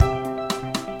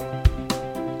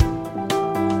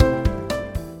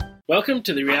Welcome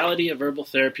to the Reality of Herbal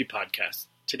Therapy podcast.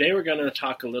 Today we're going to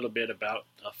talk a little bit about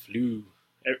the flu.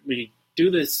 We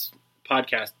do this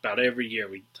podcast about every year.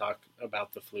 We talk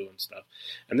about the flu and stuff.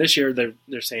 And this year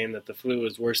they're saying that the flu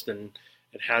is worse than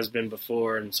it has been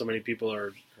before, and so many people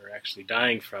are actually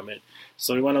dying from it.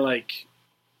 So we want to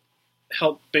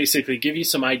help basically give you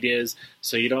some ideas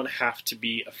so you don't have to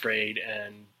be afraid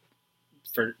and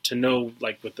to know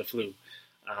with the flu.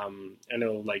 I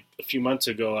know a few months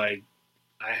ago I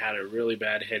had a really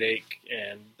bad headache,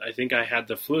 and I think I had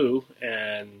the flu,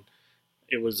 and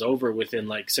it was over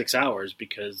within 6 hours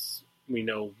because we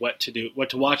know what to do, what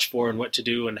to watch for, and what to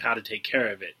do, and how to take care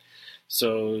of it.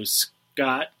 So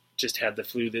Scott just had the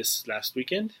flu this last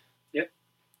weekend. Yep.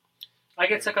 I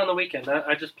get sick on the weekend.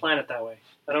 I just plan it that way.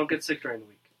 I don't get sick during the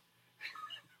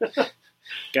week.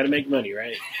 Got to make money,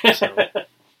 right? So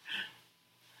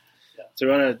we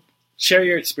want to share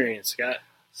your experience, Scott.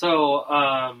 So,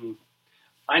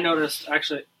 I noticed,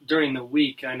 actually, during the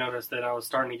week, I noticed that I was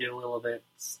starting to get a little bit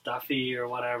stuffy or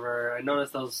whatever. I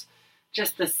noticed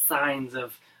just the signs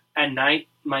of, at night,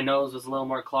 my nose was a little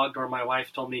more clogged, or my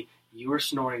wife told me, you were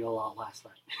snoring a lot last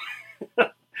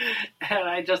night. And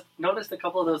I just noticed a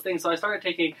couple of those things. So I started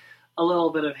taking a little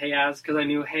bit of Hayaz because I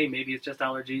knew, hey, maybe it's just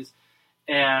allergies.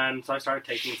 And so I started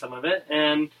taking some of it.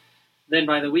 And then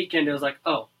by the weekend, it was like,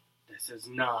 oh, this is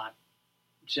not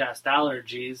just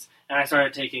allergies, and I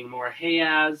started taking more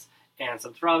Hayaz and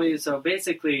some Throbbie. So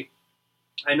basically,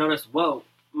 I noticed, whoa,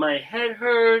 my head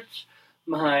hurts,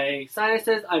 my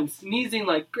sinuses, I'm sneezing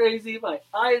like crazy, my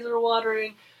eyes are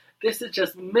watering. This is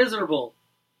just miserable.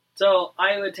 So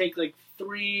I would take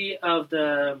 3 of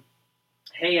the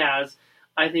Hayaz.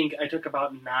 I think I took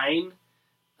about 9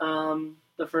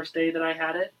 the first day that I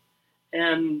had it.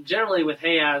 And generally with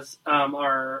Hayaz,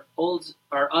 our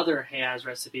other Hayaz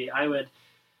recipe, I would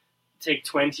take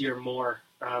 20 or more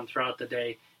throughout the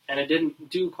day, and it didn't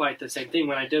do quite the same thing.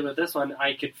 When I did with this one,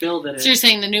 I could feel that. So you're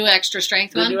saying the new extra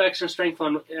strength one? The new extra strength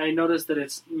one. I noticed that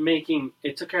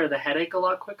it took care of the headache a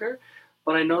lot quicker,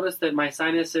 but I noticed that my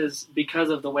sinuses,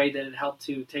 because of the way that it helped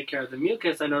to take care of the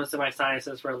mucus, I noticed that my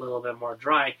sinuses were a little bit more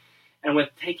dry. And with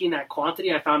taking that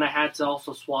quantity, I found I had to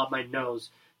also swab my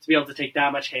nose to be able to take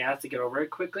that much Hayaz to get over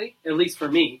it quickly, at least for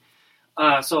me.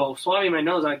 So swabbing my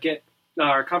nose, I'd get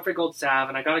our Comfort Gold salve,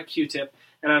 and I got a Q-tip,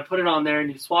 and I put it on there,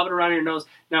 and you swab it around your nose.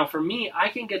 Now, for me, I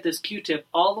can get this Q-tip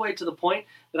all the way to the point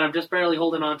that I'm just barely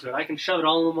holding on to it. I can shove it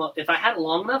all. If I had it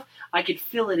long enough, I could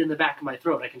feel it in the back of my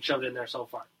throat. I can shove it in there so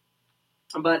far.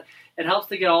 But it helps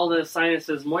to get all the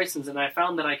sinuses moistened, and I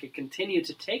found that I could continue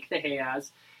to take the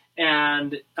Hayaz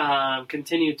and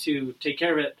continue to take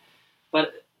care of it.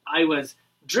 But I was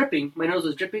dripping. My nose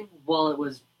was dripping while it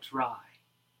was dry.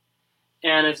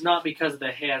 And it's not because of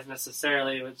the Hayaz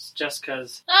necessarily. It's just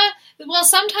because... well,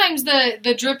 sometimes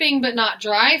the dripping but not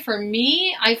dry, for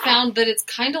me, I found that it's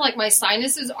kind of like my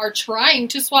sinuses are trying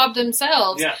to swab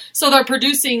themselves. Yeah. So they're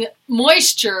producing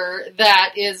moisture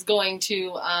that is going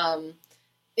to...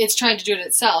 it's trying to do it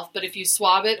itself. But if you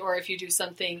swab it or if you do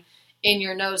something in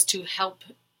your nose to help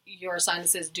your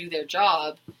sinuses do their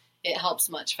job, it helps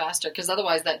much faster, because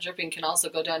otherwise that dripping can also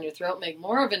go down your throat, make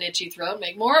more of an itchy throat,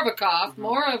 make more of a cough,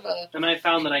 more of a... And I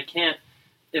found that I can't,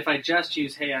 if I just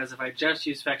use Hayaz, if I just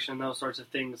use Fection and those sorts of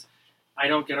things, I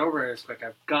don't get over it as quick.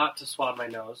 I've got to swab my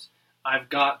nose, I've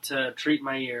got to treat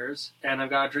my ears, and I've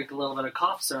got to drink a little bit of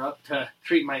cough syrup to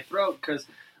treat my throat, because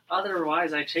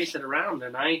otherwise I chase it around,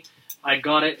 and I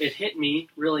got it, it hit me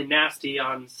really nasty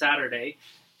on Saturday,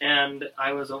 and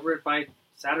I was over it by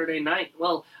Saturday night.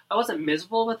 Well, I wasn't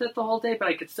miserable with it the whole day, but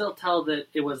I could still tell that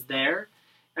it was there.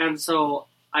 And so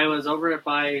I was over it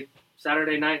by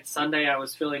Saturday night. Sunday I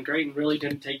was feeling great and really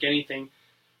didn't take anything.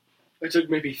 I took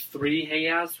maybe 3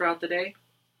 Hayaz throughout the day.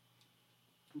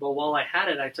 But while I had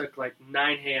it, I took 9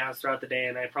 Hayaz throughout the day,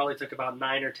 and I probably took about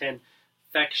 9 or 10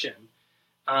 Fection.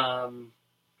 And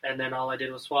then all I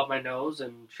did was swab my nose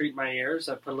and treat my ears.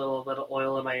 I put a little bit of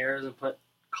oil in my ears and put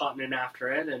cotton in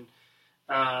after it, and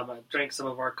I drank some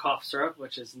of our cough syrup,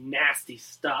 which is nasty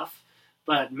stuff,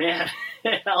 but man,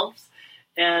 it helps,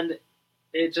 and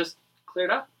it just cleared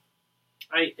up.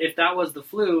 If that was the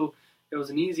flu, it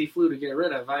was an easy flu to get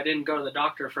rid of. I didn't go to the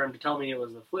doctor for him to tell me it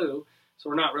was the flu, so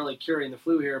we're not really curing the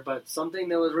flu here, but something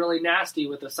that was really nasty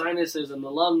with the sinuses and the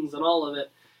lungs and all of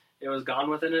it, it was gone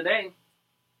within a day.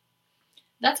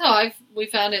 That's how we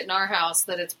found it in our house,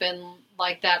 that it's been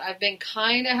like that. I've been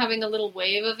kind of having a little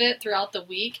wave of it throughout the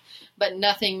week, but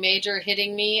nothing major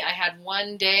hitting me. I had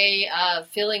one day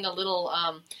feeling a little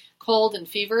cold and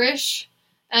feverish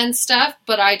and stuff,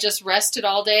 but I just rested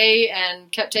all day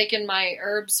and kept taking my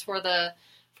herbs for the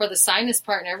sinus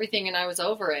part and everything, and I was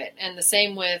over it. And the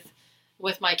same with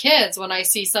with my kids, when I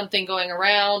see something going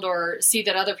around or see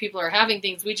that other people are having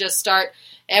things, we just start,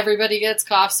 everybody gets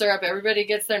cough syrup, everybody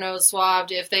gets their nose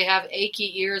swabbed. If they have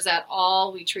achy ears at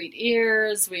all, we treat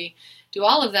ears, we do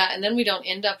all of that, and then we don't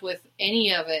end up with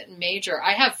any of it major.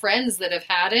 I have friends that have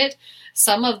had it.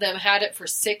 Some of them had it for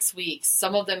 6 weeks.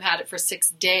 Some of them had it for 6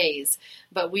 days.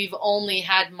 But we've only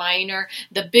had minor.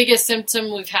 The biggest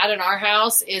symptom we've had in our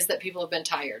house is that people have been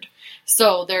tired.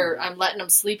 So I'm letting them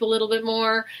sleep a little bit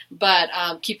more, but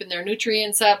keeping their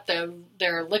nutrients up,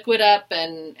 their liquid up,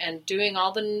 and doing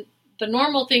all the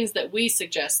normal things that we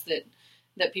suggest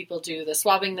that people do. The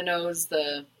swabbing the nose,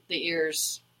 the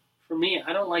ears. For me,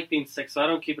 I don't like being sick, so I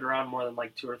don't keep it around more than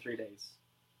like 2 or 3 days.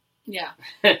 Yeah.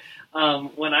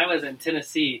 When I was in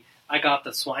Tennessee, I got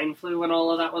the swine flu when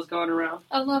all of that was going around.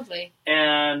 Oh, lovely.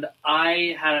 And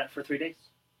I had it for 3 days.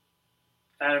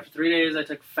 I had it for 3 days. I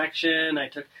took Fection. I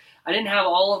didn't have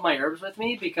all of my herbs with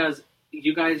me because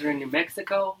you guys are in New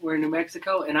Mexico. We're in New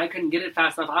Mexico, and I couldn't get it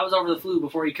fast enough. I was over the flu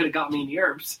before you could have got me any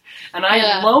herbs. And I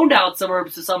had loaned out some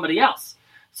herbs to somebody else.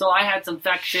 So I had some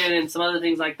Fection and some other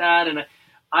things like that, and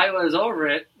I was over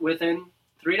it within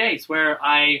 3 days, where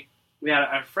we had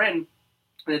a friend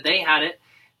that they had it,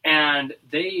 and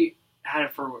they had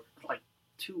it for like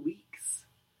 2 weeks.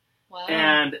 Wow.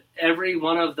 And every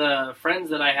one of the friends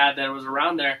that I had that was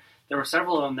around there were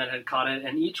several of them that had caught it,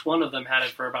 and each one of them had it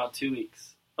for about 2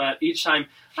 weeks. But each time,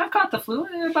 I've caught the flu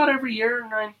about every year,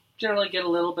 and I generally get a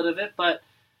little bit of it, but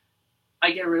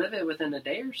I get rid of it within a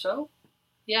day or so.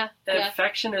 Yeah.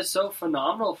 Infection is so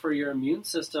phenomenal for your immune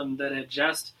system that it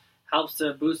just helps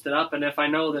to boost it up. And if I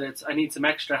know that I need some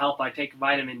extra help, I take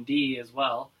vitamin D as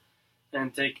well.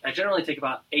 And I generally take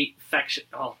about 8 Fection,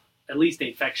 at least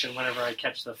 8 Fection whenever I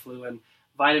catch the flu. And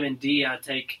vitamin D, I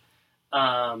take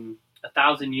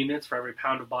 1,000 units for every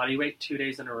pound of body weight 2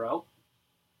 days in a row.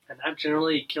 And that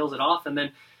generally kills it off. And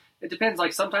then it depends.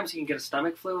 Like sometimes you can get a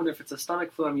stomach flu, and if it's a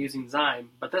stomach flu, I'm using Zyme.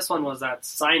 But this one was that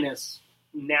sinus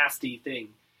nasty thing.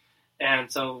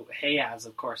 And so Hayaz,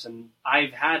 of course. And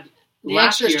I've had the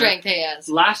extra strength Hayaz.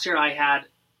 Last year I had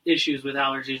issues with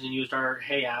allergies and used our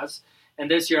Hayaz.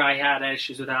 And this year I had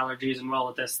issues with allergies and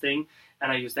with this thing.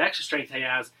 And I used the extra strength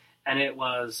Hayaz, and it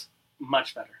was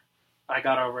much better. I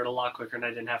got over it a lot quicker, and I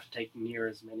didn't have to take near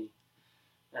as many.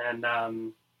 And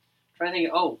trying to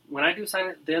think, when I do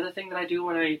sinus, the other thing that I do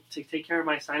when I take care of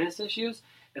my sinus issues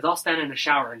is I'll stand in the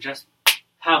shower and just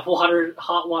have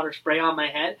hot water spray on my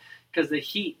head, because the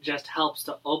heat just helps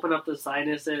to open up the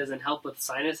sinuses and help with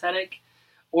sinus headache.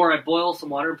 Or I boil some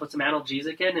water and put some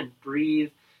analgesic in and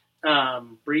breathe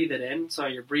it in. So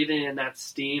you're breathing in that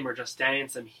steam or just standing in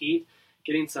some heat,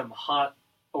 getting some hot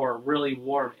or really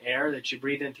warm air that you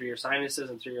breathe in through your sinuses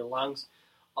and through your lungs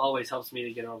always helps me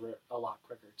to get over it a lot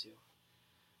quicker too.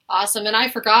 Awesome. And I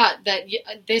forgot that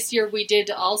this year we did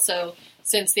also,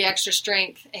 since the extra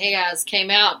strength Hayaz came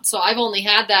out. So I've only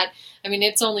had that. I mean,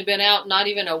 it's only been out not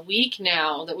even a week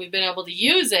now that we've been able to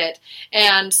use it.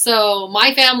 And so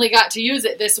my family got to use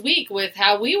it this week with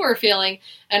how we were feeling.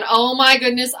 And oh my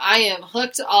goodness, I am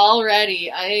hooked already.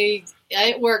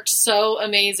 It worked so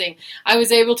amazing. I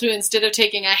was able to, instead of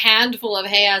taking a handful of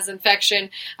Hayaz infection,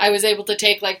 I was able to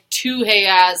take like 2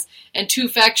 Hayaz and 2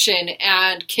 Fection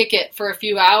and kick it for a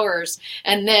few hours.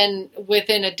 And then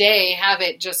within a day have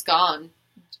it just gone.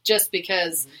 Just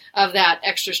because of that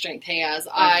extra strength Hayaz.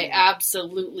 I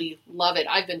absolutely love it.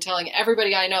 I've been telling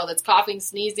everybody I know that's coughing,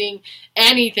 sneezing,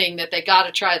 anything, that they got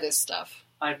to try this stuff.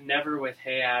 I've never with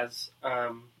Hayaz,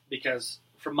 because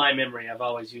from my memory, I've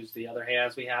always used the other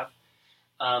Hayaz we have.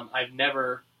 I've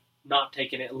never not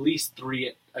taken at least 3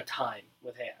 at a time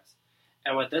with Hayaz.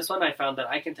 And with this one, I found that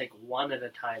I can take 1 at a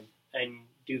time and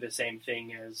do the same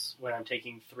thing as when I'm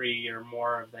taking 3 or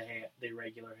more of the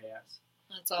regular Hayaz.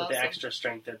 That's awesome. With the extra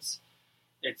strength,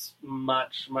 it's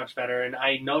much, much better. And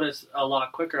I notice a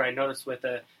lot quicker. I noticed with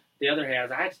the other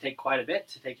Hayaz, I had to take quite a bit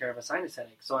to take care of a sinus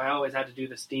headache. So I always had to do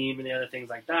the steam and the other things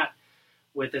like that.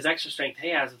 With this extra strength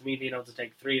Hayaz, with me being able to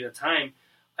take 3 at a time,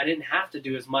 I didn't have to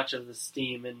do as much of the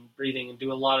steam and breathing and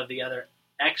do a lot of the other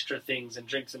extra things and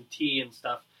drink some tea and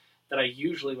stuff that I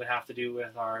usually would have to do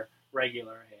with our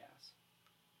regular Hayaz.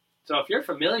 So if you're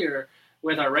familiar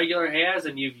with our regular Hayaz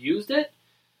and you've used it,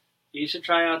 you should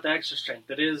try out the extra strength.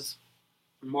 It is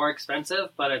more expensive,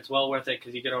 but it's well worth it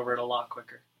because you get over it a lot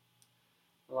quicker.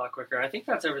 I think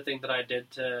that's everything that I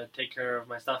did to take care of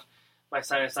my stuff, my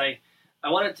sinus. I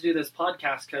wanted to do this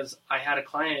podcast because I had a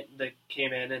client that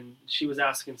came in and she was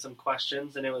asking some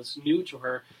questions, and it was new to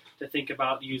her to think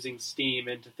about using steam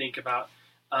and to think about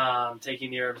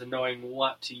taking the herbs and knowing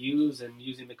what to use and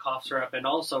using the cough syrup, and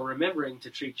also remembering to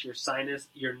treat your sinus,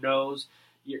 your nose,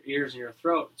 your ears, and your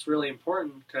throat. It's really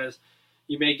important because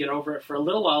You may get over it for a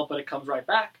little while, but it comes right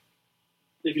back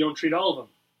if you don't treat all of them.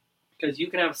 Because you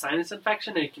can have a sinus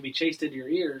infection and it can be chased into your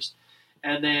ears,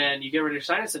 and then you get rid of your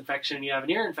sinus infection and you have an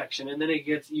ear infection, and then you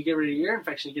get rid of your ear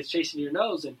infection, it gets chased into your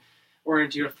nose or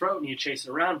into your throat, and you chase it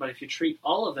around. But if you treat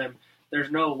all of them, there's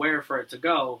nowhere for it to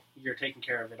go. You're taking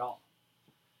care of it all.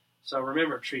 So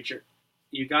remember,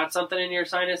 you got something in your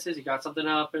sinuses, you got something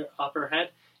in upper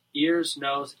head, ears,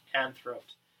 nose, and throat.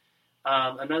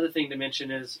 Another thing to mention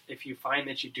is if you find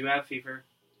that you do have fever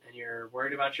and you're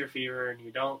worried about your fever and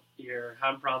you're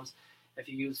having problems, if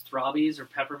you use Throbbys or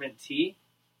peppermint tea,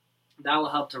 that will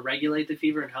help to regulate the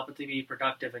fever and help it to be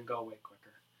productive and go away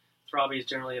quicker. Throbbys is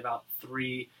generally about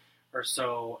 3 or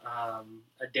so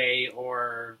a day,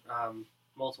 or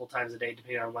multiple times a day,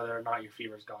 depending on whether or not your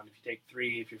fever is gone. If you take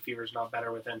 3, if your fever is not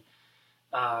better within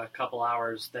a couple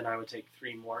hours, then I would take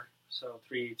 3 more. So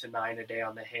 3 to 9 a day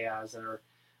on the Hayaz, or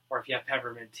if you have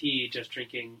peppermint tea, just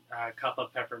drinking a cup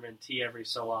of peppermint tea every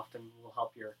so often will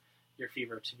help your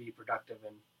fever to be productive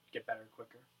and get better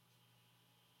quicker.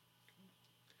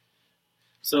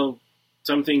 So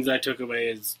some things I took away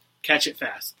is catch it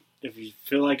fast. If you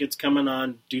feel like it's coming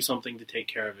on, do something to take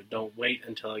care of it. Don't wait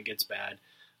until it gets bad.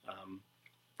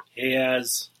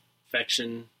 Hayaz,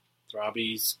 Fection,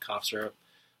 Throbbys, cough syrup,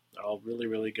 they're all really,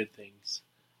 really good things.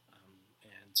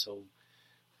 And so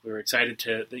we're excited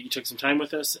that you took some time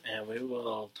with us, and we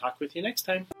will talk with you next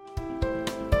time.